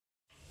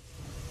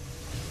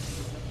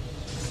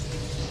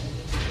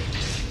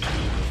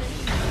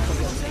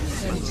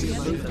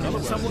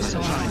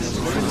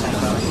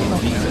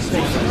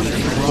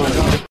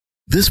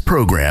This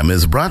program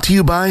is brought to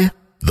you by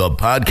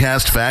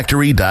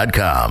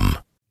thepodcastfactory.com.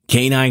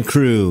 Canine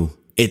Crew,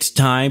 it's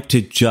time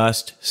to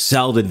just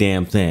sell the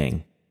damn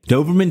thing.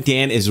 Doberman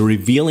Dan is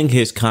revealing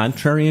his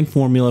contrarian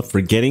formula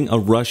for getting a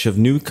rush of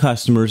new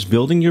customers,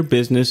 building your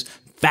business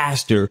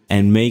faster,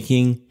 and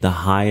making the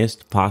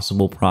highest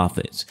possible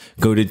profits.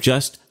 Go to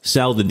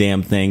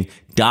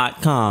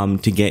justsellthedamnthing.com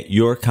to get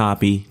your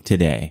copy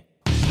today.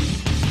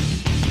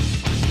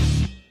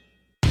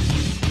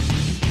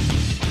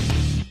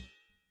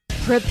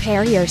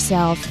 Prepare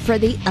yourself for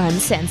the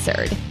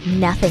uncensored,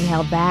 nothing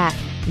held back,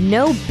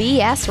 no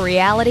BS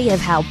reality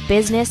of how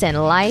business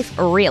and life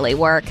really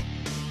work.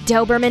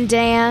 Doberman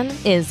Dan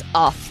is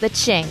off the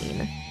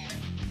chain.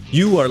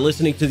 You are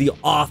listening to the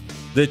Off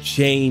the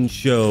Chain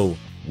Show.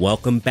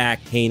 Welcome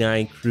back,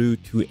 Canine Crew,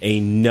 to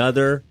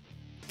another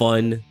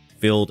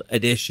fun-filled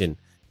edition.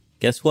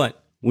 Guess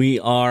what? We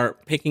are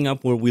picking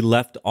up where we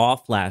left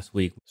off last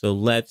week, so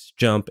let's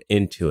jump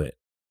into it.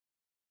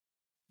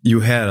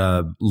 You had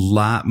a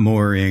lot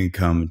more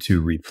income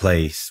to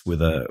replace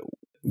with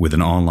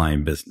an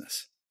online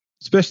business.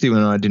 Especially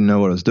when I didn't know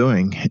what I was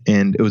doing,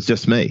 and it was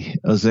just me.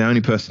 I was the only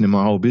person in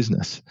my whole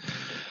business.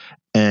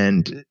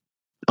 And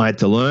I had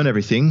to learn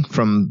everything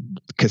from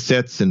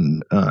cassettes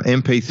and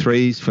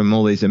MP3s from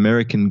all these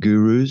American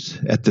gurus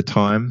at the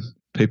time,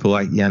 people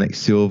like Yannick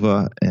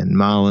Silver and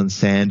Marlon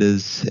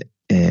Sanders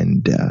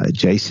and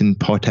Jason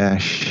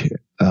Potash,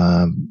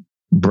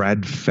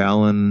 Brad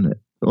Fallon.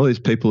 All these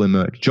people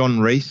emerged. John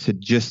Reese had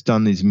just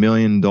done his $1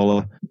 million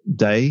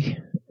day,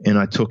 and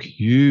I took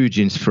huge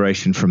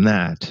inspiration from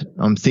that.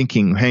 I'm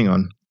thinking, hang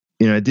on,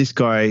 this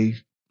guy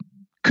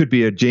could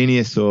be a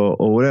genius or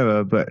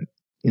whatever, but,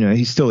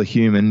 he's still a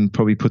human,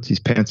 probably puts his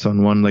pants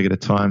on one leg at a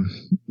time.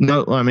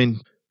 No, I mean,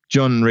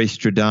 John Reese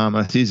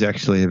Stradamus is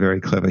actually a very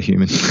clever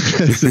human,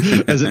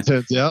 as it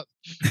turns out,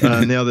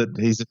 now that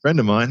he's a friend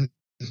of mine.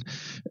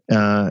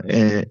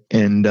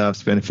 And I've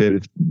spent a fair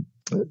bit of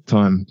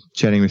time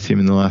chatting with him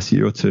in the last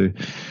year or two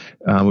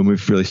when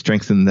we've really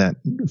strengthened that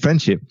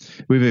friendship.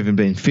 We've even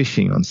been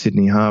fishing on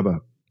Sydney Harbour,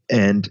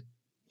 and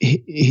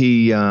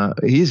he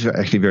is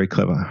actually very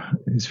clever.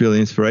 He's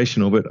really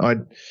inspirational. But I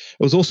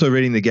was also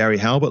reading the Gary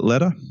Halbert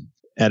letter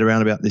at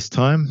around about this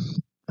time.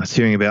 I was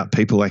hearing about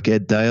people like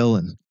Ed Dale,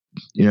 and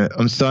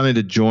I'm starting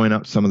to join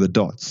up some of the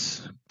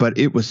dots. But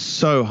it was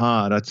so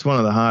hard. It's one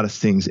of the hardest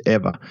things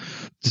ever.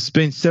 There's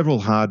been several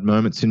hard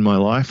moments in my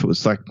life. It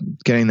was like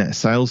getting that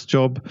sales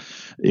job.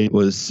 It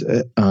was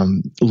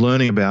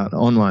learning about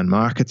online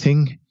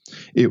marketing.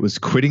 It was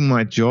quitting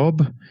my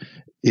job.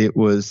 It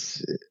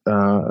was,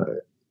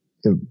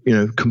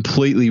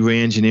 completely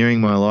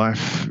re-engineering my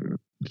life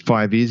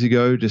 5 years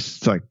ago,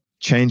 just like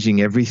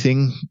changing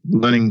everything,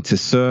 learning to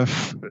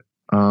surf.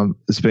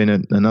 It's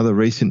been another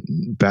recent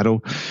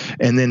battle,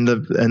 and then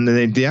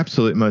the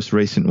absolute most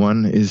recent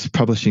one is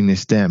publishing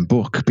this damn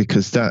book,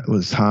 because that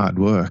was hard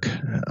work.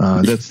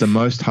 That's the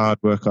most hard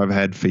work I've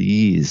had for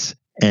years.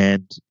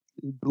 And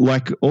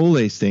like all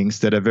these things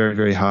that are very,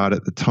 very hard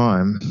at the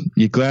time,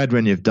 you're glad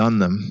when you've done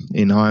them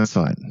in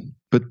hindsight.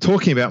 But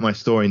talking about my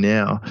story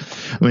now,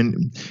 I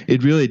mean,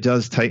 it really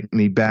does take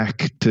me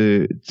back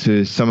to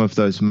some of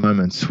those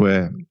moments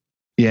where,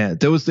 yeah,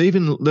 there was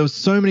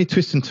so many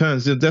twists and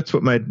turns. That's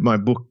what made my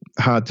book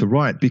hard to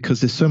write,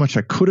 because there's so much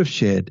I could have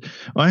shared.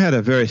 I had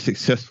a very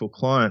successful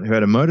client who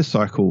had a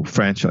motorcycle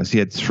franchise. He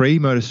had 3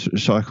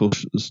 motorcycle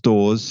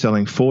stores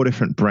selling 4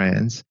 different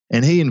brands,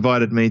 and he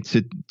invited me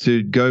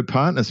to go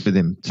partners with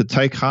him, to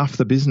take half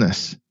the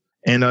business.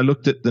 And I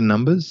looked at the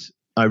numbers.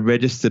 I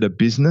registered a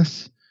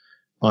business.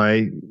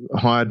 I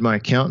hired my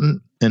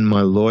accountant and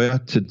my lawyer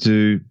to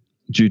do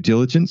due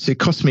diligence. It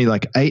cost me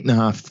like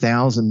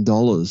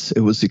 $8,500. It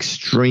was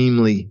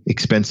extremely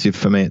expensive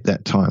for me at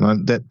that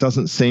time. That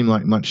doesn't seem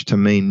like much to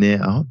me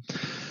now,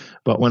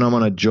 but when I'm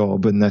on a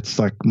job and that's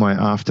like my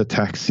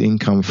after-tax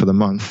income for the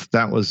month,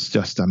 that was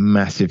just a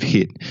massive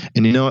hit.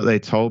 And you know what they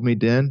told me,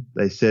 Dan?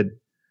 They said,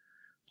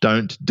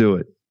 don't do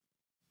it.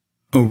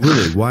 Oh,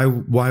 really? Why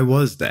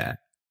was that?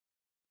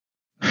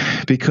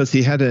 Because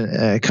he had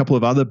a couple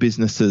of other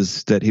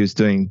businesses that he was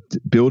doing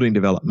building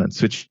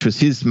developments, which was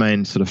his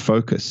main sort of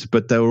focus,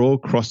 but they were all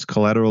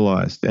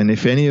cross-collateralized. And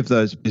if any of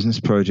those business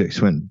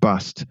projects went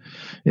bust,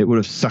 it would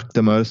have sucked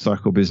the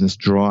motorcycle business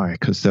dry,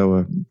 because they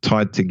were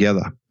tied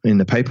together in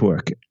the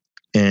paperwork.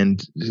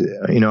 And,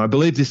 I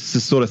believe this is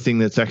the sort of thing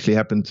that's actually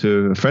happened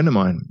to a friend of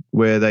mine,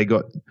 where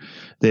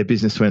their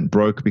business went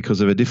broke because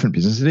of a different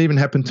business. It even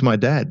happened to my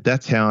dad.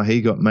 That's how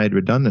he got made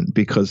redundant,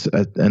 because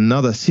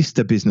another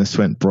sister business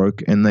went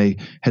broke and they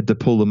had to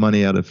pull the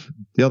money out of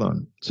the other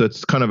one. So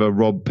it's kind of a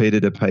rob Peter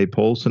to pay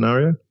Paul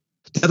scenario.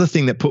 The other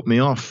thing that put me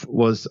off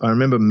was I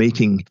remember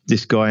meeting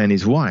this guy and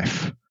his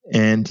wife,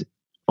 and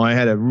I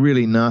had a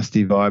really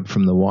nasty vibe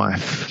from the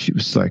wife. She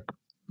was like,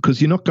 because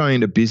you're not going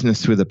into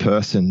business with a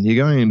person, you're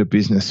going into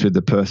business with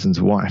the person's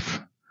wife,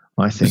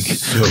 I think.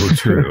 So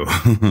true.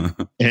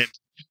 And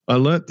I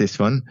learnt this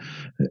one.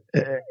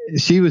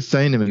 She was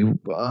saying to me,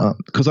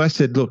 because I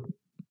said, look,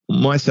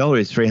 my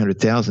salary is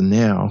 300,000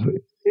 now.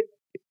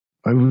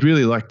 I would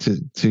really like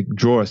to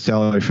draw a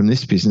salary from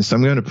this business.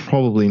 I'm going to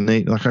probably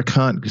need, like, I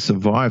can't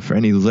survive for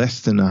any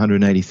less than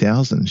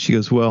 180,000. She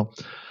goes, well,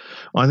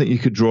 I think you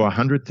could draw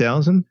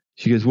 100,000.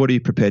 She goes, what are you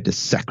prepared to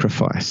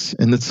sacrifice?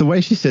 And that's the way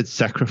she said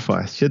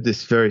sacrifice. She had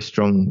this very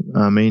strong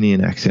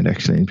Armenian accent,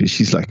 actually. But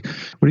she's like,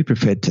 what are you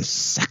prepared to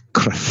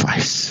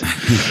sacrifice?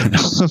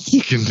 I'm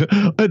thinking,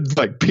 I had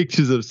like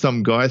pictures of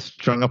some guy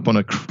strung up on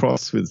a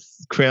cross with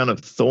crown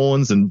of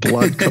thorns and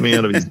blood coming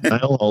out of his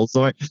nail holes.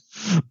 I'm like,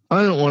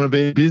 I don't want to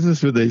be in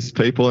business with these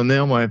people. And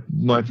now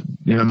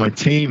my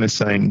team is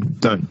saying,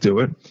 don't do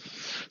it.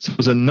 So it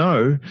was a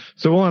no.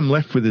 So all I'm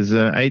left with is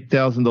an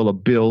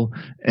 $8,000 bill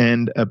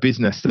and a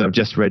business that I've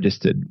just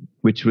registered,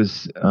 which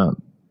was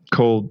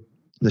called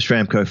the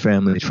Schramko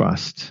Family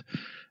Trust.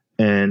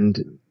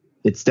 And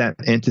it's that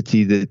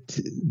entity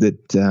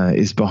that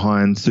is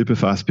behind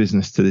Superfast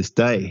Business to this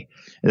day.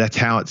 And that's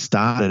how it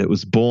started. It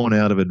was born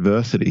out of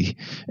adversity.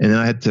 And then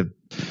I had to,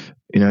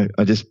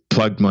 I just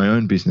plugged my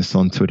own business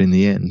onto it in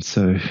the end.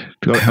 So,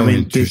 how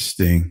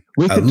interesting.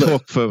 We could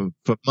talk for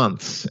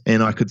months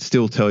and I could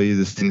still tell you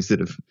the things that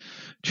have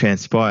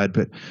transpired,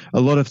 but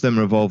a lot of them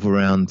revolve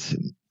around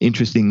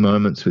interesting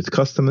moments with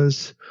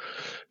customers,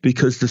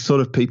 because the sort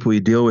of people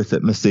you deal with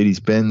at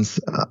Mercedes-Benz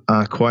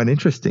are quite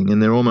interesting,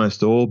 and they're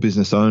almost all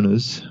business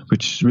owners,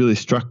 which really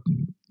struck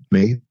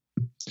me.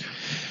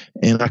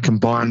 And I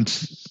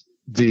combined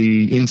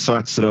the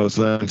insights that I was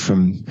learning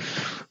from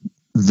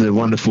the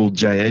wonderful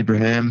Jay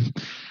Abraham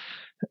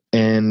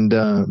and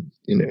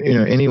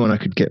anyone I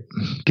could get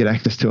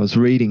access to. I was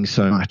reading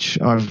so much.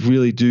 I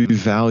really do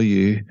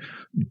value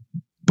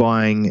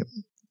buying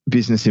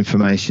business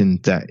information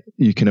that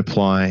you can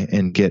apply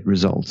and get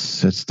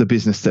results. It's the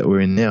business that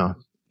we're in now.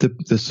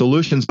 The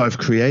solutions I've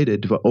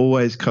created were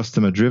always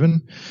customer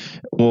driven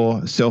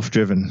or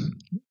self-driven.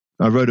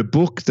 I wrote a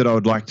book that I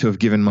would like to have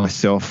given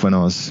myself when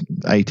I was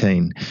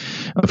 18.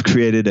 I've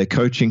created a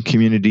coaching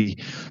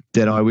community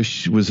that I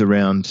wish was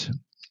around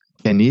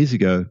 10 years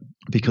ago,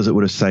 because it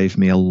would have saved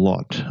me a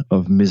lot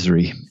of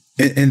misery.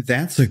 And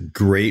that's a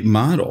great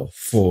model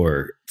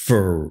for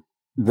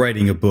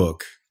writing a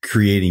book,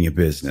 creating a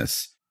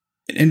business.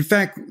 In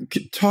fact,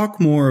 talk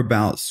more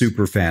about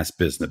Superfast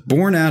Business.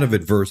 Born out of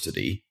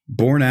adversity,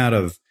 born out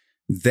of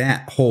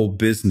that whole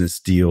business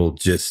deal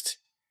just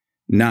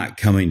not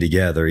coming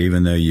together,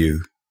 even though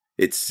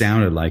it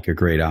sounded like a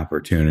great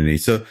opportunity.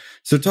 So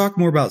talk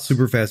more about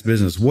Superfast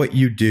Business, what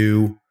you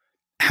do,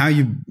 how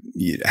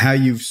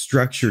you've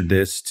structured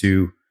this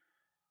to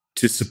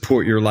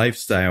support your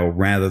lifestyle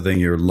rather than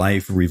your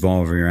life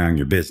revolving around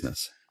your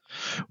business.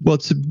 Well,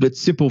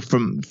 it's simple.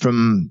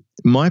 From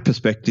my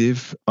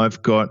perspective,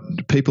 I've got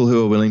people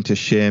who are willing to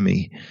share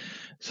me.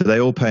 So they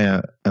all pay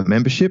a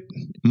membership.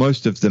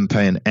 Most of them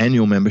pay an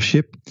annual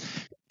membership,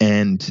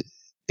 and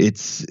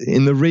it's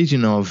in the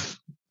region of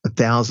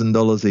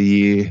 $1,000 a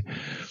year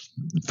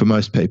for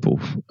most people.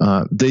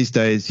 These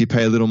days, you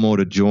pay a little more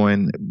to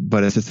join,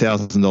 but it's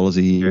 $1,000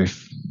 a year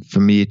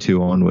from year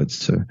 2 onwards.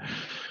 So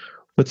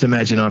let's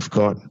imagine I've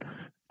got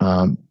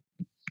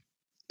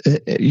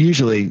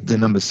usually the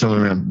number's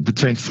somewhere around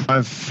between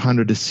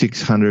 500 to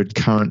 600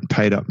 current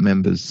paid up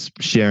members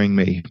sharing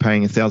me,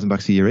 paying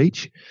 $1,000 a year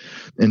each.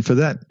 And for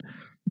that,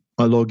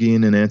 I log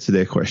in and answer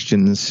their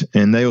questions,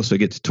 and they also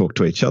get to talk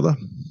to each other,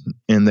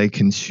 and they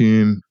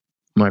consume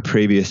my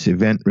previous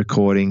event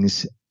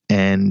recordings,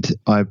 and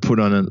I put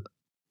on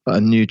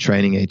a new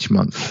training each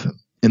month.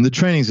 And the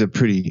trainings are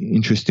pretty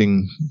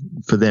interesting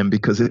for them,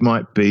 because it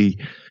might be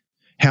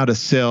how to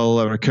sell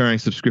a recurring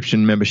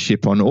subscription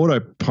membership on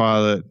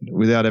autopilot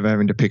without ever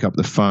having to pick up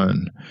the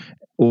phone,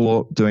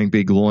 or doing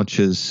big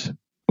launches,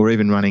 or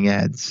even running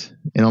ads.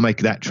 And I'll make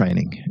that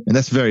training. And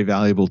that's very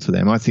valuable to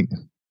them. I think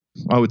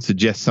I would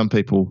suggest some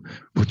people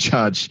will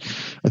charge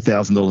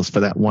 $1,000 for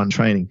that one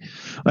training.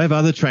 I have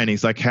other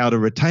trainings like how to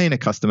retain a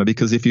customer,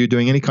 because if you're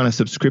doing any kind of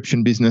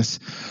subscription business,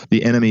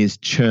 the enemy is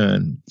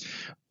churn.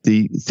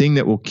 The thing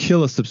that will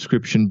kill a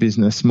subscription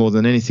business more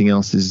than anything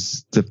else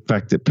is the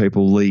fact that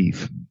people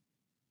leave.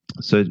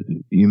 So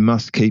you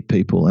must keep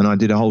people. And I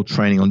did a whole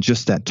training on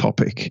just that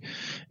topic.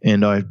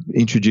 And I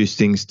introduced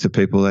things to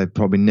people they've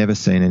probably never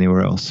seen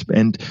anywhere else.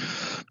 And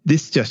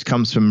this just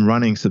comes from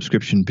running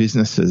subscription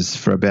businesses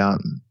for about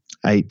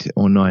 8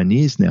 or 9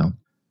 years now.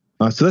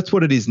 So that's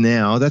what it is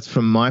now. That's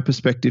from my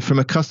perspective. From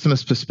a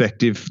customer's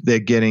perspective, they're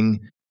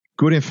getting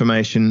good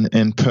information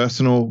and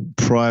personal,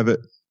 private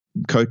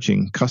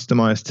coaching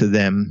customized to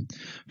them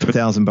for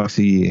 $1,000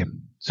 a year.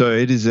 So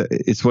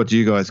it's what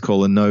you guys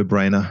call a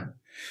no-brainer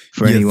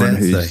for anyone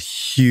who's a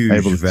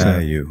huge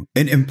value.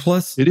 And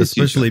plus,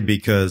 especially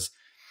because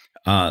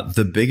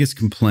the biggest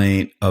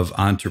complaint of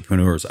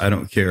entrepreneurs, I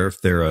don't care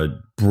if they're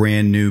a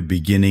brand new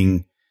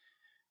beginning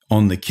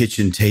on the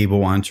kitchen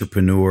table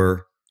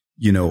entrepreneur,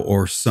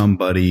 or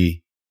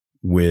somebody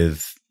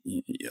with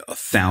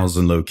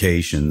 1,000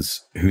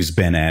 locations who's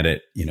been at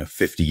it,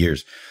 50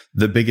 years.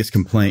 The biggest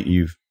complaint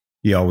you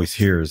always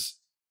hear is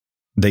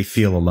they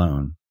feel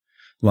alone.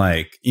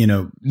 Like,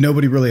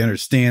 nobody really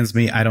understands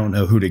me. I don't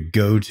know who to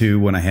go to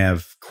when I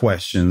have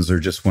questions or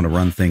just want to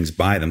run things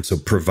by them. So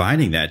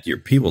providing that to your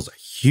people is a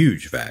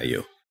huge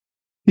value.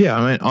 Yeah,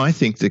 I mean, I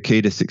think the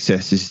key to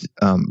success is,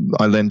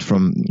 I learned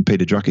from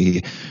Peter Drucker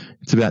here,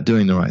 it's about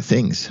doing the right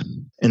things.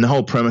 And the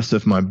whole premise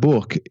of my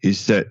book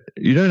is that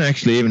you don't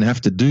actually even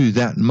have to do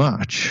that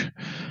much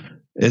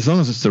as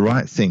long as it's the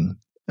right thing.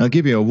 I'll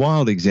give you a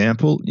wild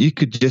example. You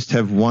could just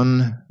have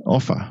one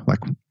offer, like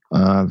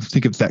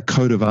think of that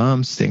coat of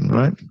arms thing,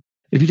 right?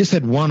 If you just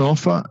had one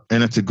offer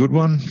and it's a good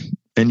one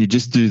and you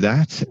just do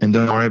that and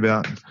don't worry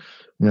about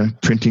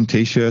printing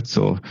T-shirts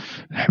or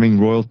having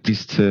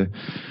royalties to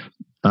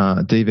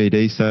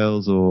DVD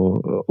sales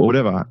or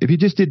whatever. If you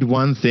just did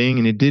one thing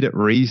and you did it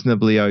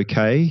reasonably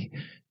okay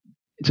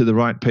to the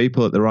right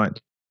people at the right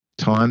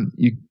time,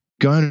 you're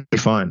going to be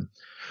fine.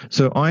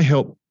 So I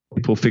help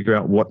people figure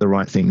out what the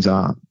right things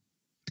are.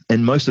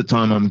 And most of the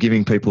time I'm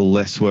giving people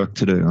less work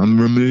to do. I'm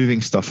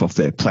removing stuff off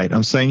their plate.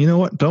 I'm saying, you know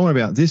what? Don't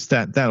worry about this,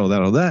 that, or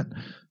that, or that.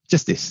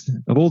 Just this.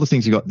 Of all the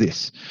things, you got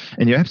this.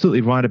 And you're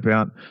absolutely right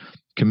about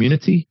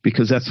community,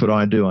 because that's what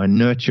I do. I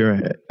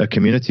nurture a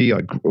community.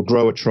 I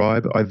grow a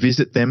tribe. I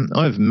visit them.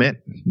 I've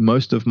met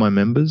most of my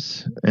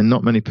members, and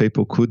not many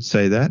people could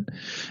say that.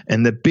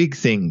 And the big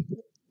thing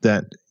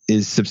that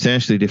is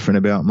substantially different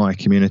about my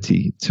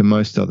community to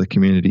most other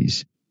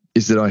communities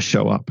is that I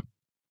show up.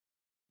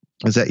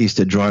 As that used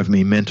to drive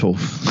me mental.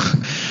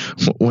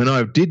 When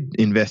I did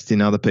invest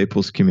in other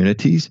people's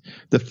communities,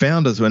 the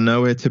founders were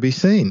nowhere to be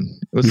seen.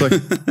 It was like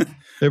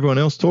everyone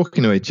else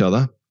talking to each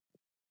other.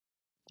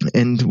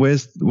 And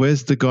where's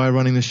the guy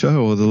running the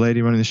show or the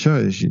lady running the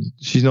show?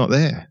 She's not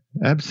there,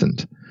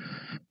 absent,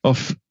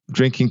 off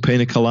drinking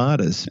pina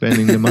coladas,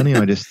 spending the money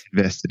I just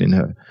invested in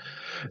her.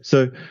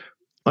 So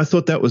I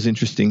thought that was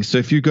interesting. So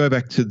if you go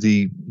back to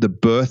the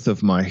birth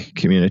of my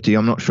community,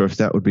 I'm not sure if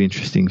that would be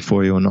interesting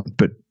for you or not,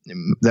 but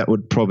that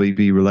would probably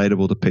be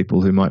relatable to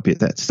people who might be at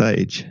that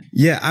stage.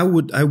 Yeah, I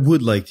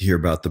would like to hear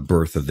about the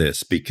birth of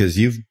this, because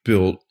you've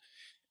built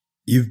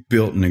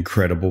an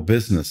incredible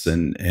business,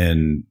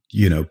 and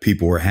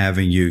people were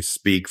having you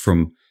speak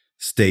from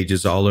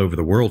stages all over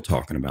the world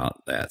talking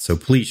about that. So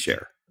please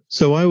share.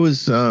 So I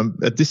was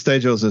at this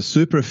stage, I was a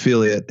super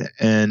affiliate,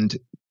 and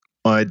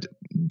I'd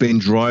been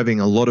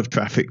driving a lot of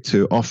traffic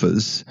to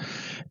offers,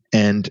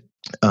 and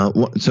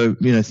so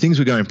things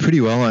were going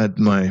pretty well. I had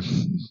my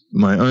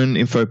own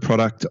info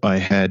product. I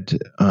had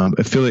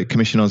affiliate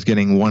commission I was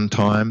getting one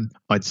time.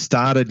 I'd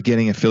started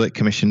getting affiliate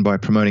commission by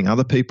promoting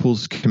other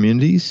people's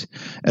communities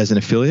as an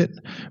affiliate,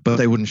 but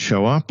they wouldn't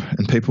show up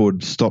and people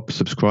would stop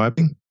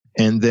subscribing.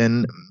 And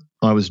then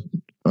I was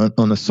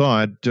on the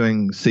side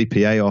doing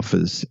CPA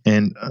offers,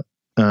 and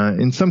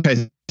in some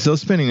cases I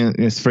was spending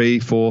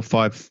 $3,000,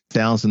 $4,000,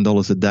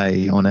 $5,000 a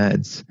day on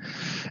ads.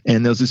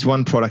 And there was this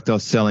one product I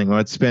was selling where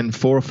I'd spend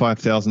 $4,000 or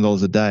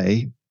 $5,000 a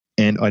day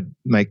and I'd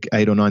make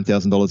 $8,000 or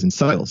 $9,000 in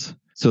sales.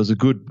 So it was a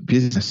good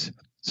business.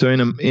 So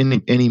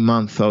in any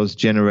month, I was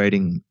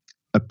generating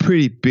a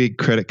pretty big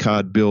credit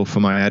card bill for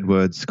my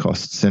AdWords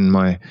costs, and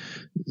my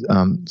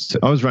so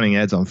I was running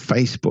ads on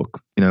Facebook.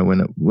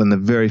 When the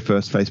very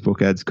first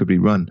Facebook ads could be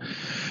run,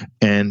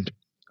 and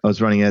I was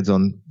running ads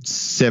on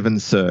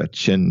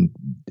 7Search and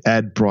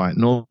AdBright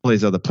and all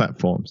these other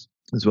platforms,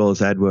 as well as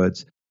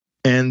AdWords.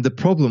 And the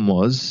problem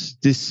was,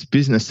 this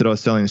business that I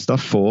was selling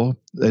stuff for,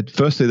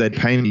 firstly, they'd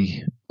pay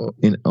me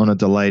on a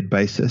delayed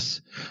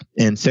basis.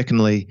 And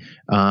secondly,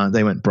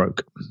 they went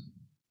broke.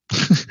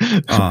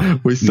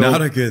 We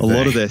sold a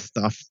lot of their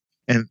stuff,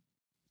 and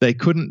they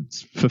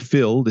couldn't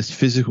fulfill this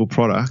physical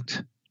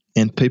product.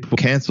 And people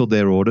canceled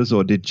their orders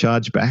or did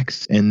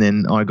chargebacks, and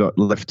then I got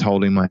left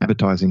holding my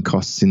advertising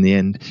costs in the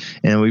end.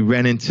 And we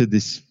ran into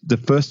this, the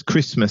first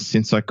Christmas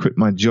since I quit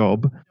my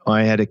job,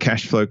 I had a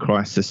cash flow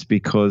crisis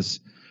because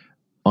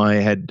I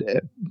had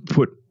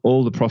put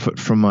all the profit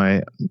from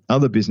my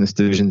other business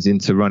divisions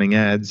into running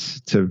ads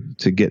to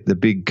get the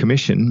big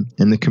commission,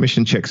 and the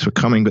commission checks were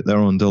coming, but they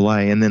were on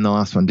delay. And then the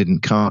last one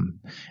didn't come,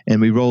 and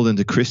we rolled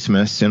into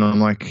Christmas, and I'm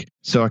like,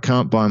 so I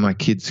can't buy my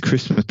kids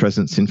Christmas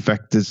presents. In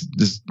fact, there's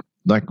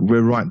like,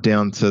 we're right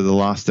down to the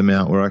last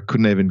amount where I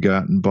couldn't even go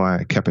out and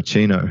buy a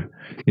cappuccino.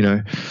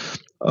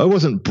 I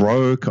wasn't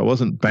broke. I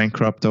wasn't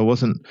bankrupt. I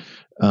wasn't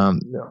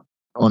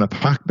on a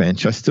park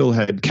bench. I still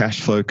had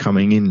cash flow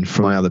coming in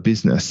from my other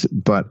business,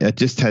 but I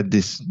just had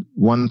this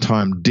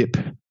one-time dip,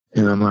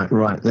 and I'm like,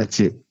 right,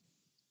 that's it.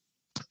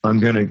 I'm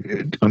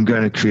going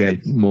to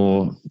create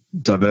more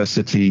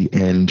diversity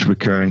and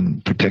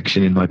recurring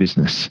protection in my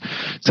business.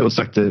 So it's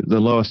like the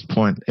lowest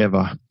point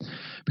ever,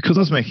 because I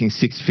was making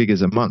 6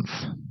 figures a month.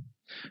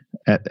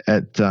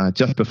 At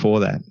just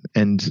before that,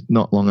 and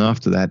not long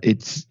after that,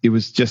 it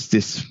was just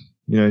this,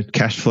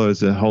 cash flow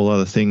is a whole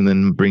other thing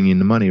than bringing in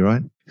the money,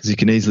 right? Because you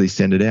can easily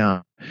send it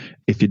out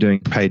if you're doing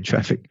paid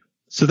traffic.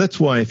 So that's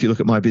why if you look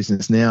at my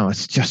business now,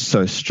 it's just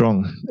so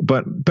strong.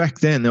 But back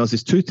then there was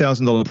this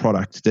 $2,000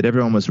 product that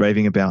everyone was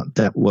raving about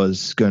that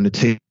was going to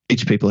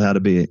teach people how to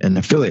be an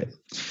affiliate.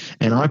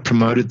 And I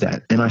promoted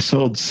that, and I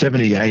sold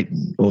 78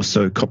 or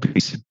so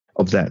copies.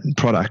 of that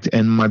product.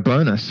 And my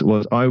bonus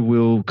was I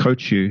will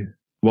coach you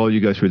while you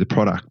go through the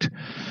product.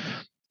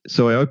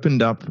 So I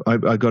opened up,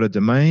 I got a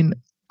domain.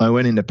 I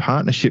went into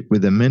partnership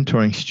with a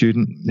mentoring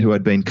student who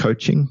I'd been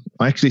coaching.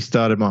 I actually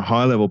started my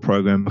high-level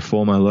program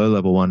before my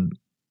low-level one.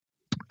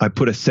 I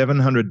put a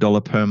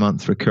 $700 per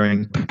month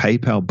recurring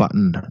PayPal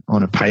button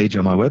on a page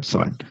on my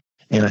website.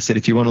 And I said,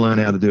 if you want to learn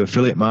how to do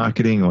affiliate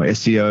marketing or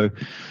SEO,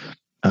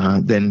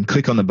 then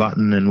click on the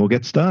button and we'll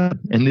get started.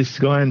 And this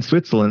guy in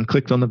Switzerland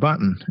clicked on the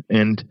button.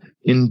 And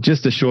in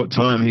just a short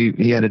time,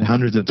 he added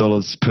hundreds of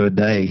dollars per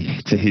day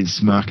to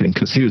his marketing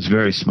because he was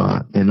very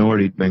smart and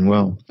already doing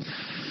well.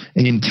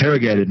 He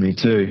interrogated me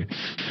too,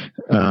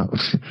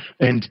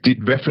 and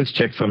did reference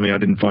checks on me. I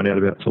didn't find out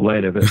about it till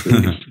later, but it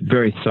was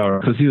very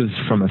thorough because he was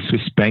from a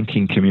Swiss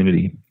banking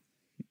community.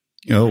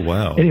 Oh,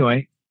 wow.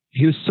 Anyway,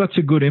 he was such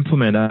a good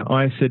implementer.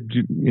 I said,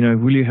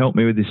 will you help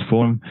me with this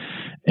forum?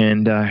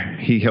 And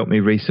he helped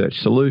me research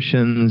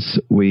solutions.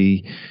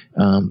 We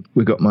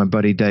got my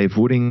buddy Dave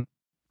Wooding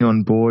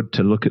on board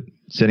to look at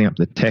setting up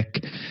the tech.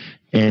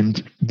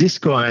 And this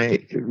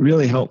guy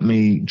really helped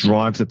me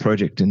drive the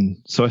project. And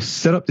so I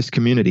set up this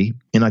community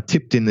and I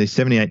tipped in these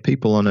 78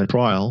 people on a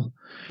trial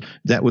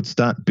that would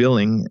start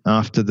billing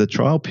after the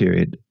trial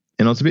period.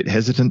 And I was a bit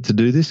hesitant to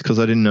do this because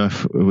I didn't know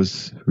if it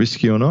was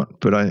risky or not,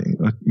 but I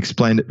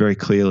explained it very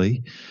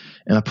clearly.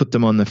 And I put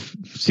them on the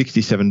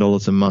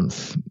 $67 a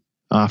month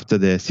after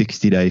their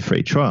 60-day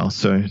free trial.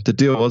 So the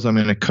deal was I'm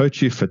going to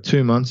coach you for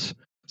 2 months.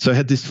 So I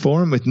had this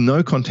forum with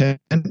no content,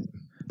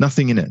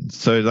 nothing in it.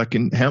 So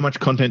how much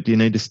content do you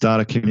need to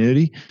start a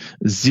community?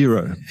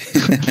 Zero.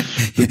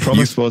 The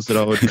promise was that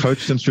I would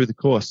coach them through the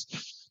course.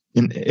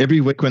 And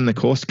every week when the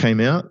course came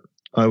out,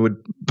 I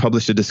would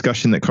publish a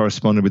discussion that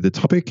corresponded with the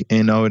topic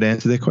and I would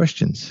answer their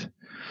questions.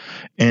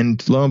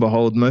 And lo and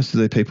behold, most of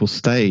the people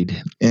stayed.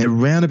 And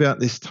around about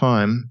this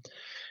time,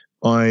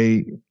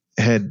 I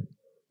had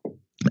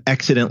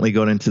accidentally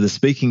got into the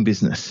speaking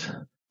business.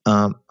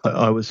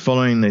 I was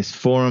following this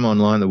forum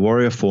online, the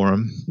Warrior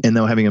Forum, and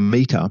they were having a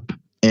meetup.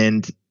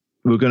 And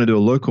we were going to do a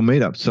local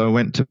meetup. So I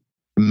went to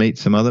meet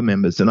some other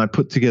members and I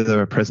put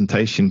together a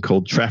presentation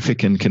called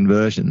Traffic and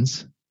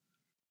Conversions.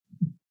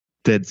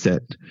 Dead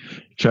set.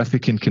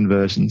 Traffic and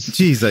Conversions.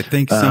 Geez, I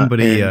think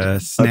somebody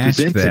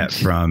snatched that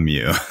from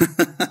you.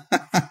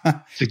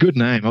 It's a good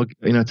name.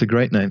 It's a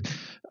great name.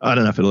 I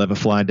don't know if it'll ever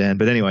fly, Dan.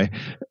 But anyway,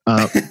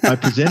 I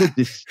presented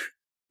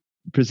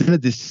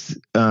this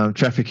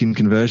Traffic and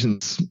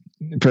Conversions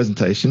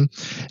presentation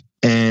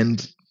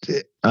and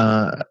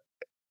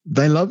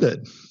they loved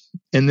it.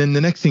 And then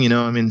the next thing you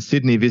know, I'm in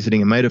Sydney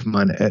visiting a mate of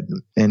mine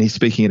and he's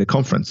speaking at a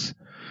conference,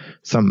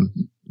 some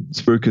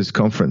Spruikers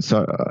conference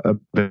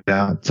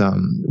about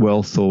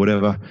wealth or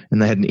whatever,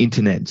 and they had an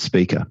internet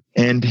speaker.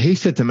 And he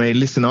said to me,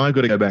 listen, I've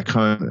got to go back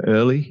home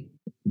early.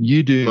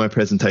 You do my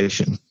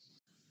presentation.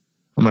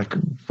 I'm like,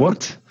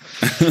 what?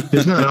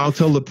 There's no, I'll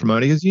tell the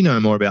promoter because you know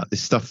more about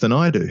this stuff than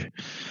I do.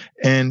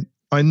 And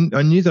I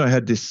knew that I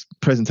had this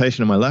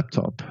presentation on my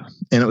laptop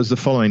and it was the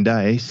following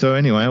day. So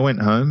anyway, I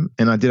went home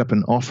and I did up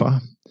an offer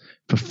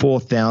for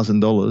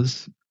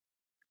 $4,000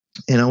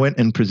 and I went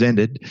and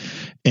presented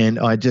and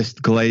I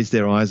just glazed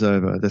their eyes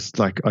over.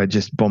 I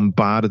just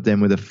bombarded them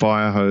with a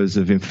fire hose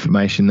of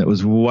information that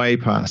was way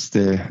past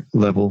their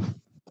level.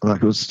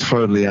 Like it was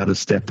totally out of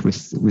step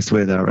with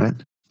where they were at.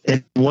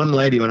 And one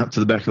lady went up to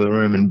the back of the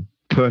room and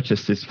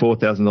purchased this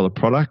 $4,000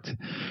 product.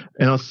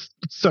 And I was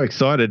so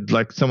excited,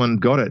 like someone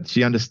got it.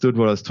 She understood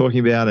what I was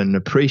talking about and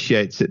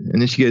appreciates it. And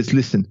then she goes,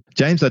 listen,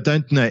 James, I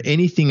don't know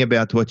anything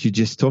about what you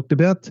just talked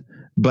about,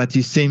 but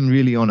you seem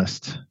really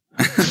honest.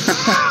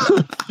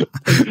 I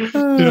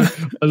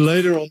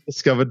later on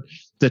discovered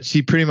that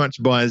she pretty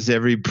much buys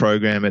every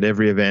program at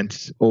every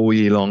event all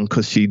year long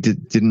because she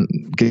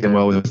didn't get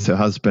well with her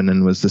husband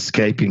and was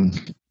escaping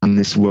in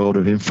this world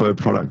of info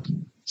product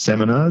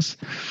seminars,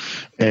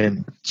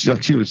 and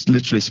she was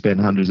literally spent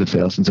hundreds of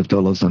thousands of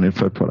dollars on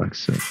info products.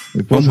 So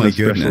it wasn't as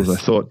special as I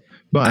thought.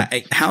 But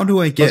how do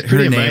I get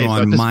her name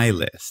on my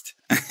list?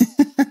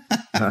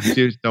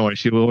 Don't worry,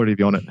 she will already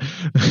be on it.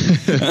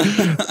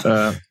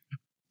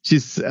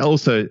 She's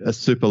also a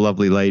super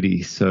lovely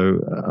lady.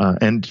 So,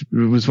 and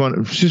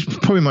she's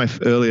probably my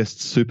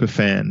earliest super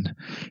fan.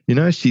 You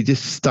know, she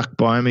just stuck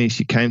by me.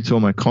 She came to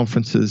all my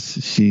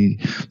conferences.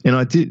 And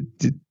I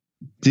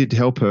did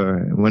help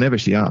her whenever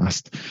she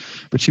asked,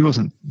 but she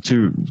wasn't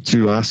too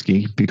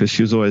asky because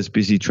she was always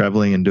busy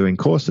traveling and doing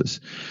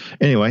courses.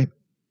 Anyway,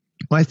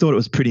 I thought it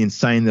was pretty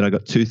insane that I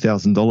got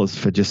 $2,000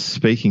 for just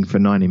speaking for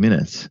 90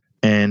 minutes.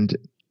 And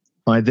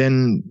I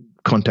then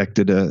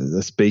contacted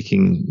a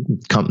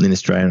speaking company in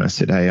Australia and I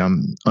said, hey,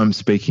 I'm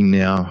speaking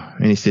now.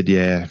 And he said,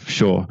 yeah,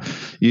 sure.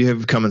 You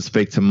have come and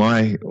speak to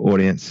my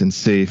audience and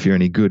see if you're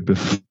any good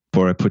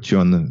before I put you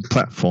on the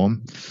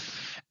platform.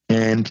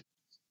 And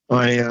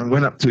I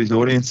went up to his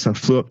audience. I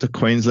flew up to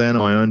Queensland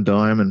on my own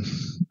dime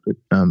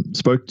and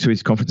spoke to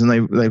his conference, and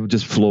they were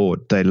just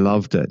floored. They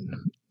loved it.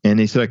 And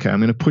he said, okay, I'm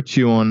going to put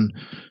you on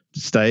the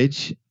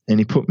stage. And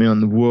he put me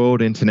on the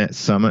World Internet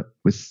Summit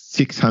with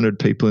 600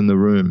 people in the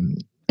room.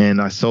 and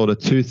I sold a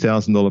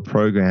 $2,000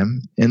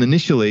 program. And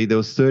initially there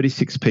was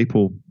 36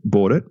 people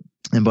bought it.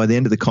 And by the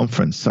end of the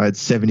conference, I had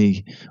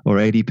 70 or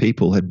 80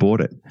 people had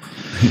bought it.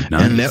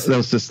 Nice. And that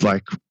was just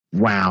like,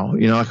 wow.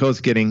 You know, like I was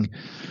getting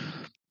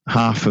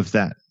half of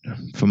that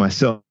for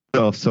myself.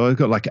 So I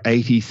got like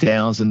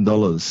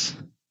 $80,000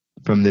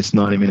 from this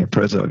 90-minute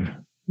prezzo.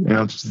 You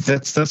know,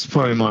 that's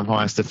probably my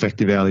highest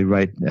effective hourly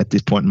rate at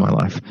this point in my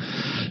life.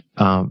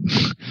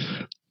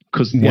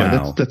 Because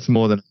that's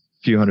more than a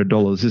few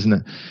 $100s, isn't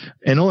it?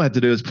 And all I had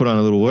to do was put on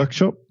a little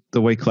workshop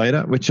the week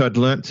later, which I'd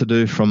learnt to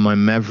do from my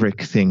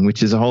Maverick thing,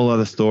 which is a whole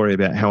other story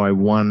about how I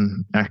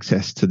won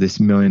access to this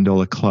 $1 million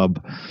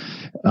club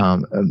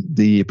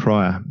the year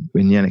prior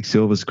in Yannick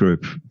Silver's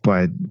group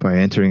by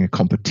entering a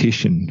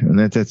competition. And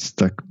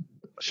that's like,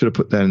 I should have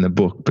put that in the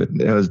book, but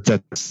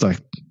that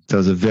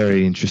was a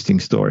very interesting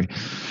story.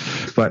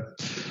 But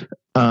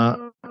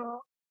I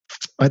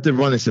had to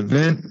run this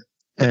event.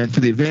 And for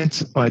the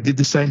event, I did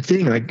the same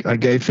thing. I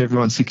gave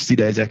everyone 60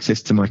 days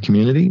access to my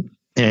community,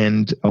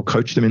 and I'll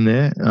coach them in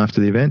there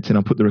after the event, and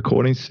I'll put the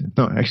recordings.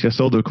 No, actually, I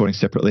sold the recordings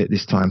separately at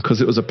this time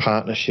because it was a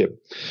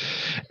partnership.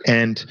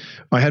 And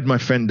I had my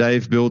friend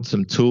Dave build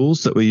some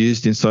tools that were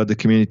used inside the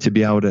community to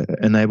be able to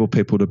enable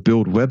people to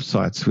build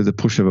websites with a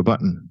push of a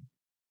button,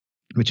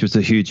 which was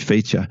a huge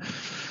feature.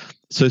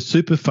 So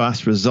Super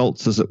Fast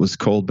Results, as it was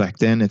called back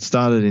then, it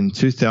started in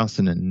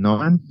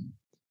 2009,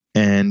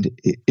 and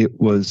it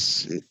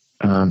was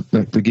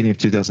the beginning of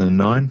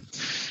 2009.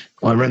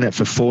 I ran that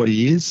for 40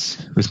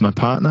 years with my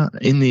partner.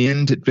 In the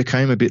end, it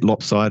became a bit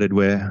lopsided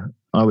where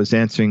I was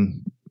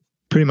answering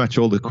pretty much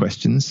all the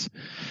questions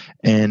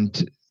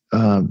and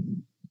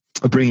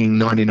bringing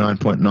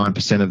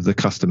 99.9% of the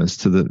customers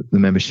to the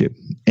membership.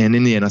 And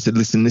in the end, I said,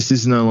 listen, this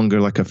is no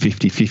longer like a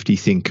 50-50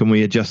 thing. Can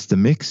we adjust the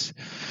mix?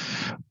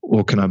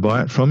 Or can I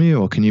buy it from you?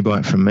 Or can you buy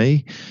it from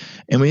me?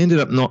 And we ended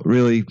up not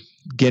really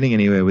getting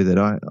anywhere with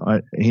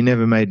it. He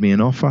never made me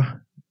an offer.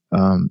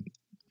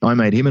 I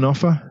made him an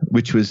offer,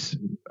 which was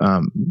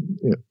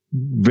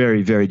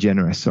very, very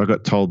generous. So I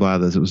got told by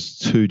others it was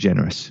too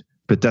generous,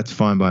 but that's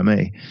fine by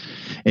me.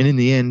 And in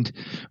the end,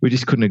 we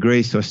just couldn't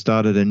agree. So I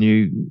started a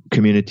new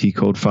community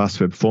called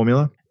Fast Web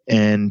Formula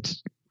and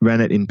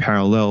ran it in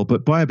parallel.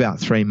 But by about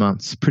 3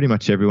 months, pretty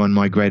much everyone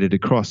migrated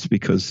across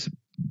because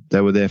they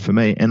were there for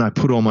me. And I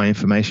put all my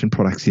information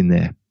products in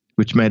there,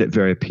 which made it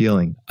very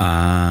appealing.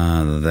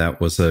 That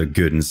was a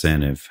good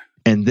incentive.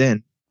 And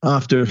then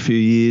after a few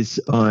years,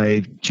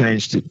 I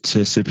changed it to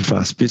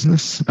Superfast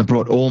Business. I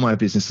brought all my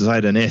businesses. I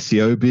had an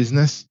SEO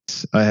business.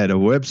 I had a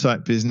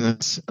website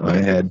business. I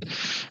had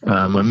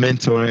my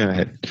mentoring. I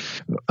had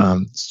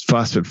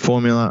Fast Web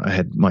Formula. I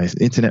had my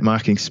internet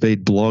marketing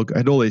speed blog. I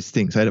had all these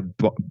things. I had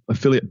an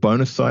affiliate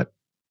bonus site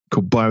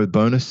called Buy with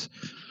Bonus.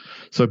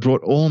 So I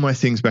brought all my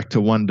things back to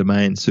one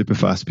domain,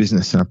 Superfast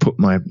Business, and I put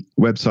my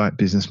website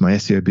business, my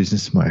SEO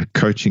business, my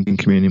coaching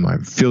community, my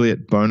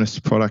affiliate bonus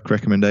product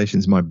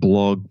recommendations, my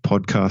blog,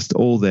 podcast,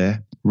 all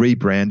there,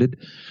 rebranded.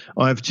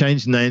 I've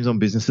changed names on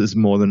businesses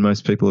more than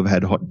most people have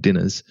had hot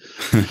dinners,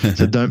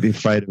 so don't be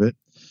afraid of it.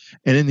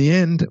 And in the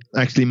end,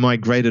 I actually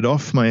migrated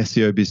off my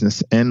SEO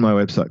business and my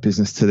website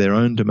business to their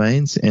own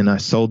domains, and I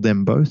sold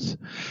them both.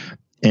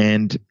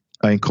 And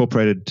I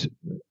incorporated,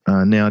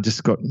 now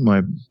just got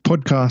my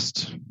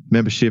podcast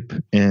membership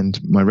and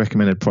my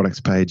recommended products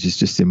page is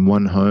just in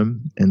one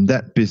home. And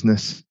that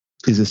business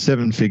is a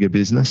 7-figure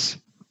business.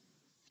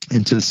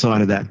 And to the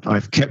side of that,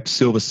 I've kept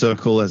Silver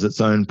Circle as its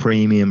own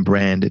premium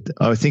brand.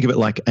 I think of it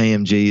like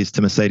AMG is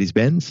to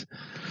Mercedes-Benz.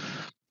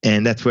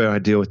 And that's where I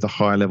deal with the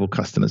high level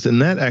customers.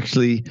 And that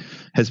actually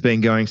has been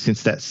going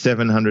since that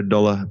 $700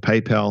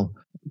 PayPal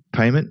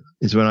payment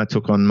is when I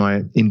took on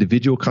my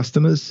individual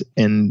customers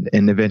and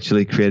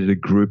eventually created a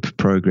group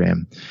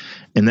program.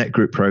 And that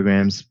group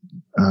program's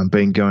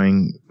been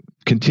going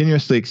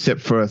continuously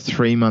except for a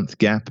 3-month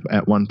gap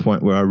at one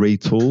point where I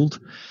retooled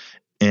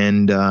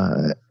and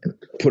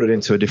put it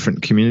into a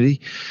different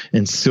community.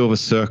 And Silver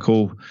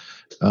Circle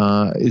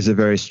is a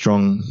very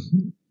strong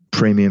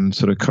premium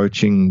sort of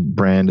coaching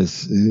brand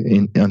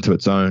unto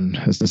its own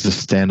as a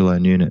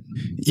standalone unit.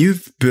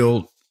 You've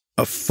built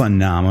a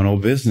phenomenal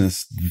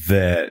business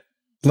that,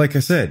 like I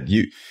said,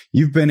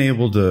 you've been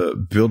able to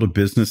build a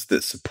business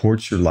that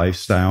supports your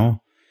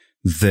lifestyle,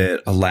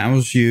 that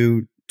allows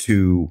you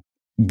to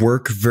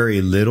work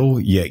very little,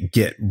 yet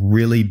get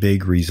really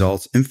big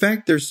results. In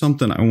fact, there's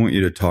something I want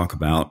you to talk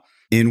about.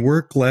 In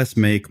Work Less,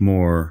 Make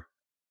More,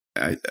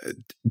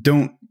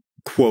 don't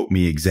quote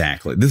me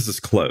exactly. This is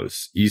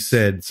close. You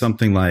said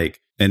something like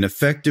an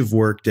effective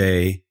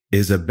workday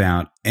is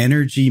about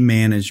energy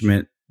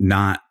management,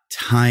 not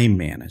time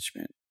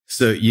management.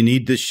 So you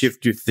need to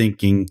shift your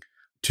thinking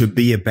to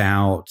be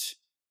about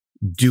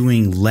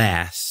doing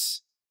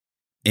less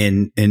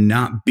and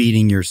not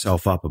beating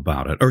yourself up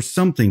about it or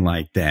something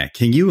like that.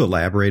 Can you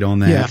elaborate on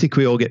that? Yeah, I think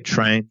we all get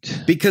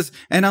trained.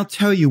 And I'll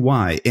tell you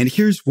why. And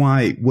here's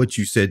why what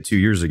you said 2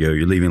 years ago,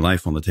 you're leaving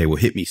life on the table,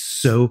 hit me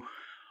so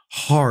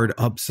hard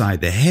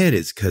upside the head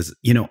is because,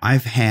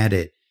 I've had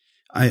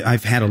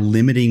a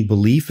limiting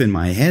belief in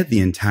my head the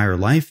entire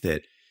life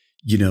that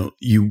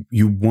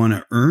you want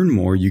to earn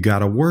more, you got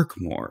to work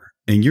more.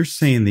 And you're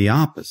saying the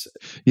opposite.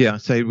 Yeah.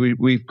 So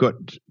we've got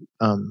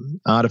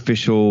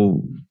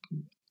artificial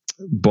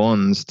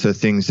bonds to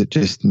things that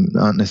just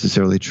aren't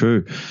necessarily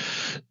true,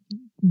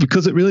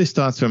 because it really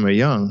starts when we're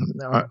young.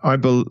 I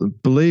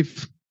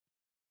believe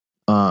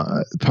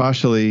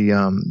partially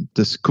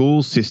the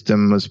school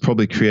system was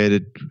probably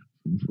created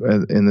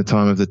in the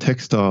time of the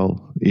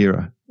textile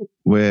era,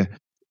 where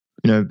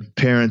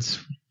parents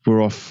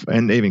were off,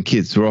 and even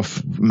kids were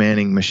off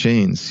manning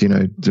machines,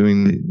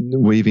 doing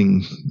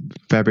weaving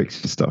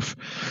fabrics and stuff.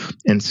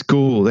 And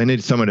school, they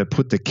needed someone to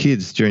put the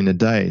kids during the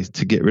day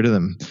to get rid of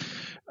them.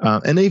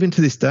 And even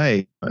to this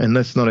day, and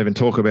let's not even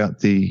talk about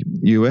the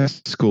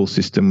US school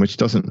system, which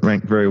doesn't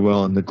rank very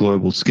well in the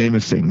global scheme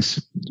of things,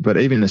 but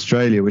even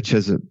Australia, which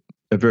has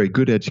a very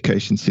good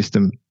education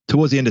system,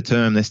 towards the end of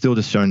term, they're still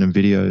just showing them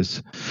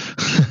videos.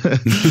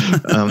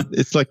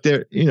 It's like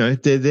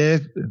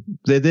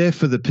they're there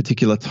for the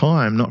particular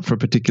time, not for a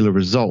particular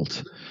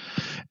result.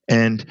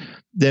 And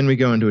then we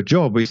go into a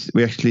job.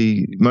 We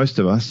actually, most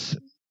of us,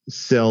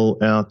 sell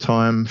our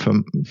time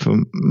for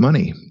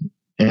money.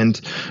 And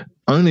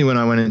only when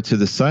I went into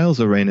the sales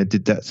arena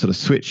did that sort of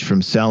switch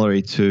from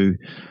salary to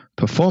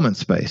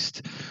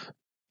performance-based.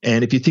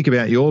 And if you think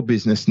about your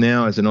business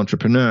now as an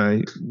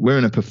entrepreneur, we're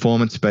in a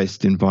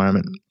performance-based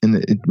environment,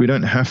 and we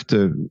don't have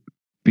to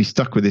be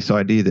stuck with this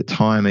idea that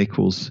time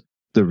equals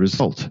the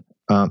result.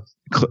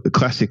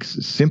 Classic,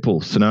 simple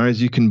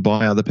scenarios, you can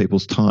buy other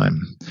people's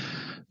time.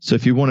 So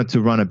if you wanted to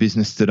run a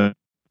business that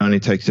only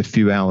takes a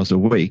few hours a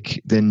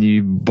week, then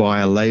you buy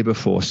a labor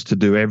force to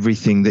do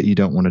everything that you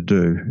don't want to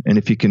do. And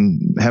if you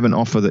can have an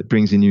offer that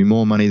brings in you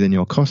more money than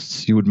your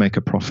costs, you would make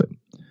a profit.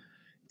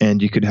 And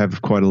you could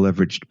have quite a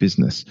leveraged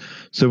business.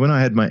 So when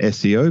I had my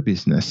SEO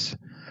business,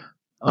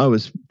 I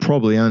was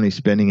probably only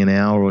spending an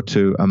hour or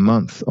two a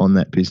month on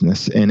that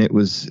business, and it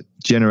was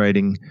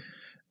generating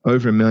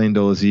over $1 million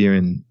a year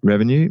in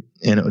revenue,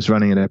 and it was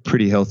running at a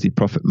pretty healthy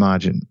profit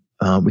margin,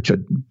 which I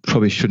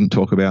probably shouldn't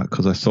talk about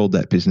because I sold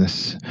that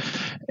business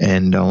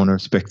and I want to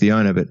respect the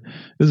owner, but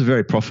it was a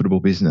very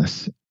profitable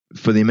business.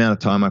 For the amount of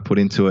time I put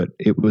into it,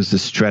 it was a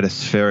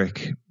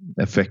stratospheric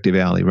effective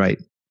hourly rate.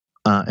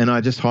 And I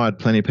just hired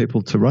plenty of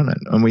people to run it.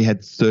 And we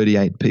had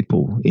 38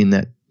 people in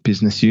that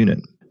business unit.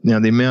 Now,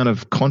 the amount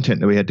of content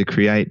that we had to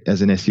create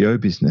as an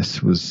SEO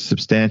business was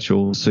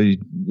substantial. So,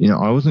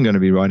 I wasn't going to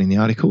be writing the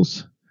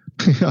articles.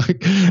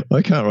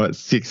 I can't write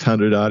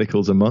 600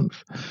 articles a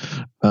month.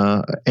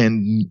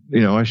 And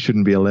I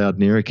shouldn't be allowed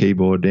near a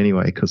keyboard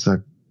anyway because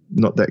I'm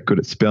not that good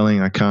at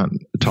spelling. I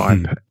can't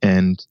type.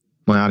 And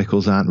my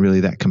articles aren't really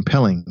that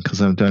compelling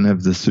because I don't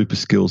have the super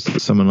skills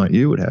that someone like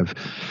you would have.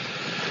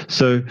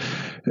 So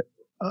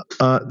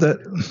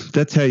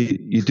that's how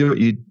you do it.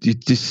 You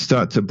just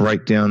start to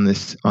break down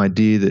this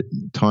idea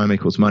that time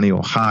equals money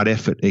or hard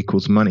effort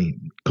equals money.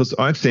 Because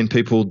I've seen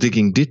people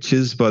digging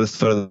ditches by the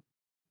side of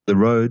the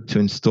road to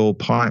install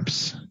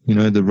pipes,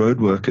 the road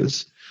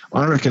workers.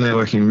 I reckon they're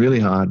working really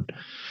hard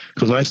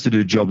because I used to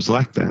do jobs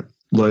like that,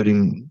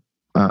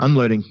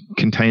 unloading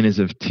containers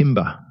of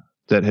timber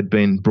that had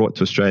been brought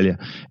to Australia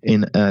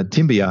in a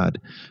timber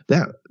yard.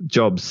 That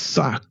job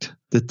sucked.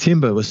 The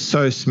timber was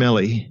so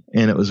smelly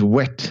and it was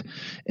wet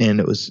and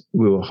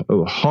we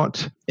were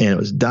hot and it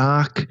was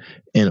dark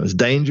and it was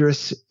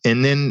dangerous.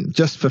 And then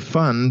just for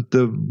fun,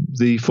 the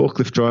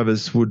forklift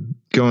drivers would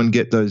go and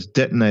get those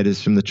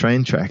detonators from the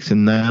train tracks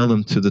and nail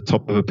them to the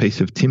top of a piece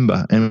of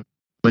timber. And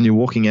when you're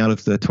walking out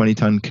of the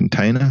 20-ton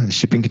container, a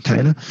shipping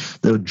container,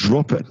 they would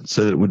drop it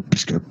so that it would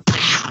just go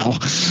pow.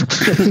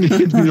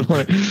 You'd be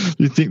like,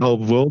 you'd think the whole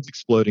world's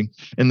exploding.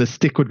 And the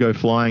stick would go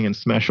flying and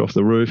smash off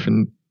the roof.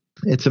 And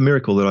it's a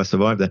miracle that I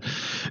survived that.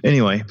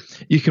 Anyway,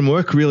 you can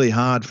work really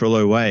hard for a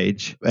low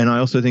wage, and I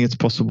also think it's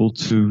possible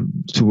to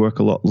work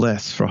a lot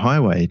less for a high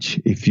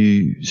wage if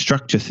you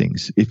structure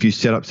things, if you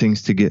set up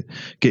things to get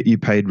you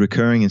paid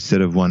recurring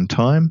instead of one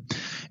time,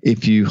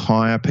 if you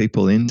hire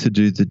people in to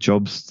do the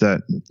jobs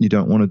that you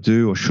don't want to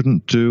do or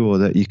shouldn't do or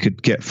that you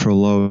could get for a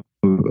low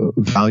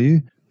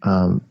value.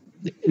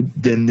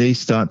 Then these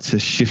start to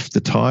shift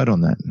the tide on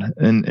that.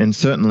 And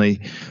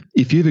certainly,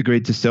 if you've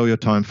agreed to sell your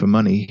time for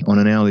money on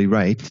an hourly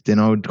rate, then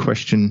I would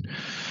question,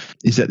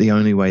 is that the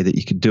only way that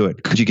you could do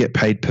it? Could you get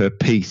paid per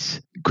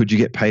piece? Could you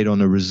get paid on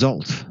a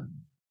result?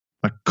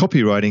 Like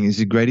copywriting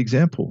is a great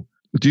example.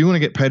 Do you want to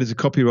get paid as a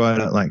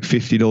copywriter like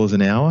 $50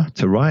 an hour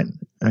to write?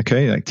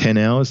 Okay, like 10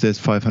 hours, there's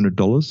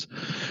 $500.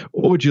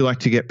 Or would you like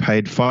to get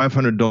paid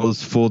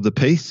 $500 for the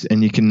piece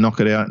and you can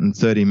knock it out in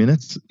 30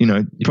 minutes?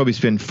 You probably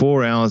spend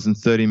 4 hours and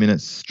 30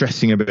 minutes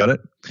stressing about it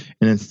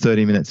and then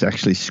 30 minutes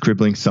actually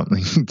scribbling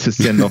something to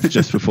send off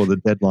just before the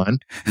deadline.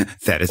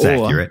 That is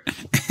accurate.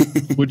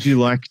 Would you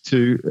like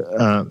to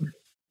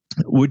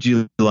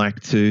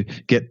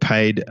get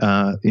paid,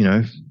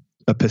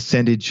 a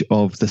percentage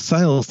of the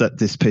sales that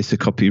this piece of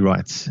copy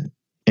writes?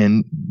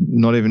 And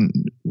not even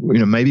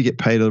maybe you get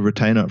paid a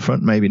retainer up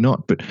front, maybe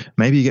not, but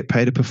maybe you get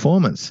paid a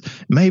performance.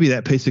 Maybe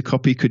that piece of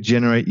copy could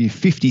generate you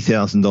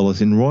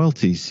 $50,000 in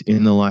royalties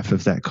in the life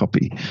of that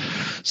copy.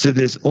 So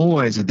there's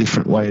always a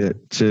different way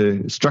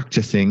to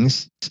structure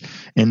things.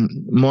 And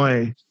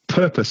my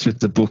purpose with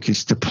the book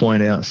is to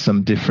point out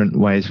some different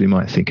ways we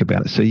might think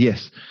about it. So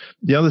yes,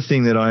 the other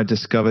thing that I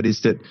discovered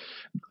is that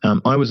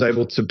I was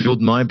able to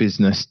build my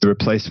business to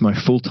replace my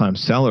full-time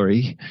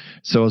salary.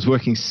 So I was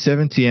working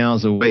 70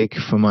 hours a week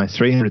for my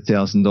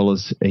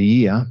 $300,000 a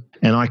year,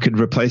 and I could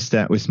replace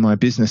that with my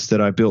business that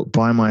I built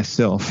by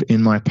myself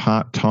in my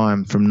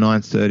part-time from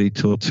 9:30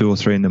 till 2 or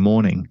 3 in the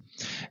morning,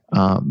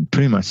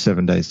 pretty much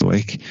 7 days a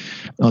week.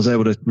 I was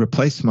able to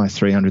replace my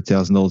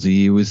 $300,000 a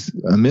year with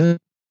 $1 million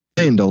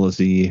a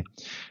year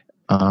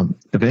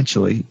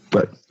eventually,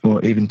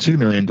 or even $2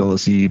 million a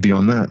year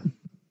beyond that.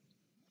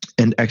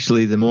 And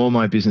actually, the more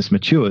my business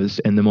matures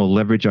and the more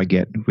leverage I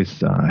get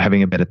with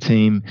having a better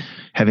team,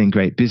 having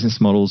great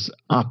business models,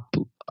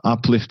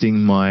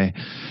 uplifting my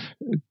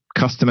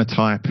customer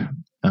type,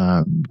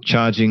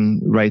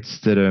 charging rates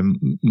that are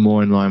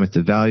more in line with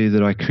the value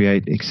that I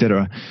create,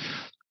 etc.,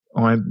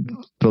 I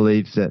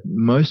believe that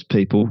most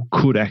people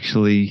could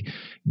actually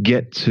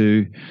get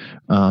to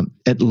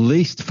at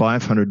least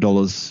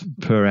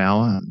 $500 per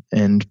hour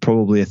and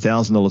probably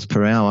 $1,000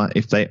 per hour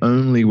if they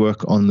only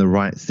work on the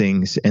right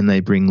things and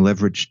they bring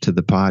leverage to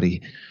the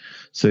party.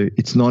 So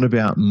it's not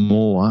about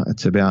more,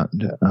 it's about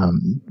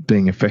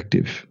being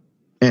effective.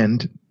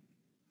 And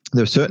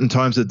there are certain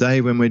times of the day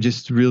when we're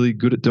just really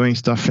good at doing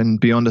stuff, and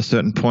beyond a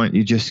certain point,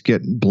 you just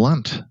get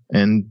blunt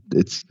and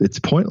it's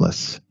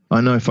pointless. I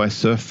know if I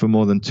surf for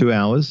more than 2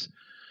 hours,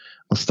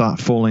 I'll start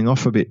falling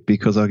off a bit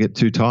because I'll get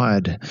too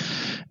tired.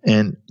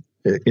 And,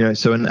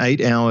 so an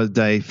 8-hour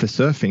day for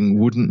surfing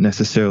wouldn't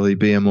necessarily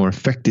be a more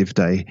effective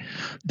day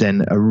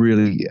than a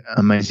really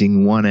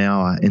amazing 1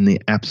 hour in the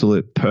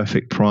absolute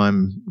perfect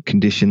prime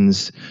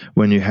conditions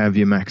when you have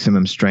your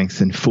maximum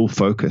strength and full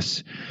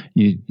focus.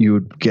 You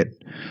would get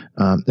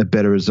a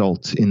better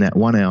result in that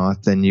 1 hour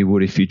than you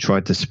would if you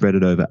tried to spread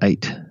it over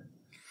 8.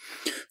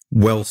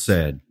 Well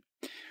said.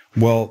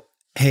 Well,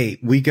 hey,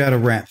 we got to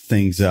wrap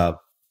things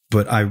up,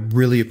 but I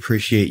really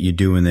appreciate you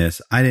doing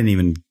this. I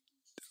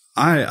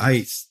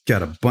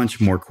got a bunch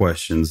more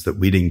questions that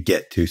we didn't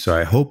get to, so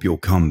I hope you'll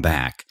come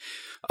back.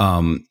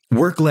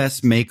 Work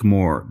less, make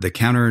more, the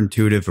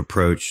counterintuitive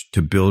approach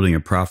to building a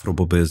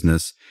profitable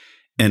business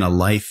and a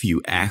life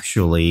you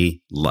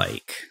actually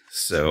like.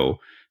 So,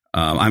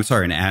 I'm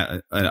sorry,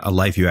 a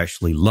life you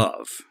actually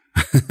love.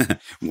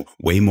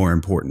 Way more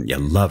important. You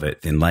love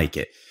it than like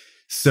it.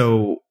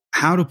 So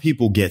how do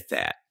people get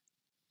that?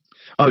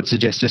 I would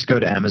suggest just go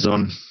to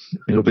Amazon.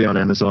 It'll be on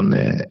Amazon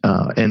there,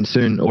 and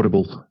soon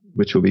Audible,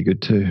 which will be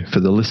good too for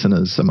the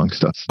listeners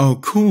amongst us. Oh,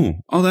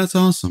 cool. Oh, that's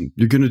awesome.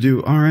 You're going to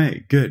do all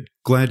right. Good.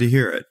 Glad to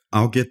hear it.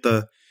 I'll get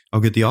the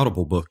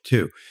Audible book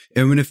too.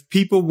 And if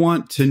people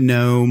want to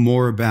know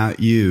more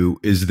about you,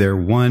 is there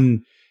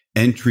one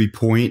entry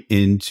point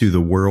into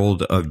the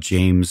world of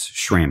James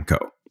Schramko?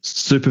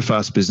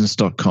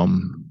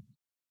 Superfastbusiness.com.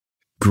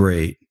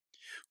 Great.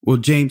 Well,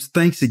 James,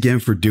 thanks again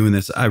for doing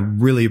this. I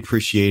really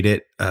appreciate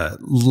it. A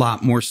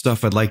lot more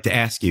stuff I'd like to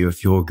ask you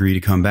if you'll agree to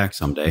come back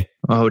someday.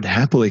 I would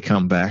happily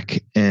come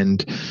back,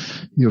 and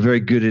you're very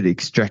good at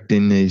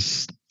extracting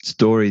these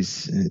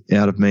stories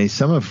out of me,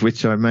 some of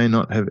which I may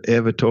not have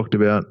ever talked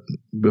about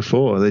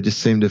before. They just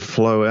seem to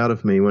flow out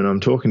of me when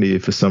I'm talking to you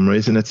for some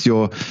reason. It's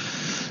your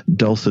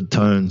dulcet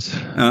tones.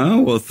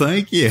 Oh, well,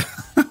 thank you.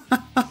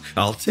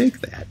 I'll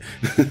take that.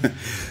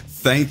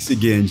 Thanks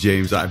again,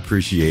 James. I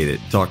appreciate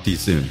it. Talk to you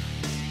soon.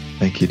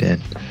 Thank you,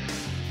 Dan.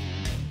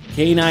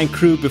 K9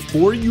 crew,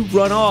 before you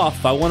run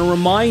off, I want to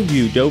remind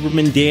you,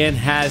 Doberman Dan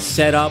has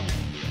set up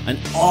an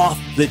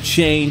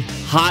off-the-chain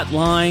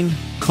hotline.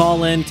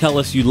 Call in, tell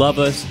us you love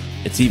us.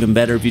 It's even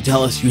better if you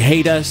tell us you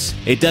hate us.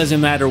 It doesn't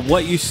matter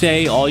what you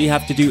say. All you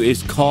have to do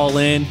is call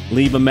in,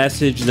 leave a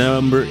message. The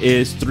number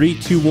is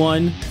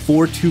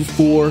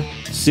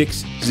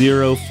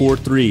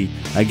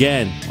 321-424-6043.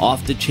 Again,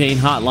 off-the-chain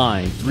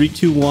hotline,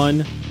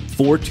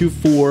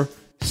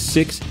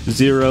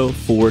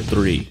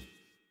 321-424-6043.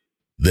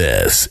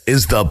 This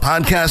is the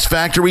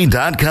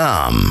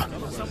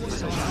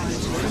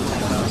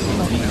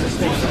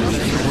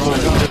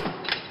podcastfactory.com.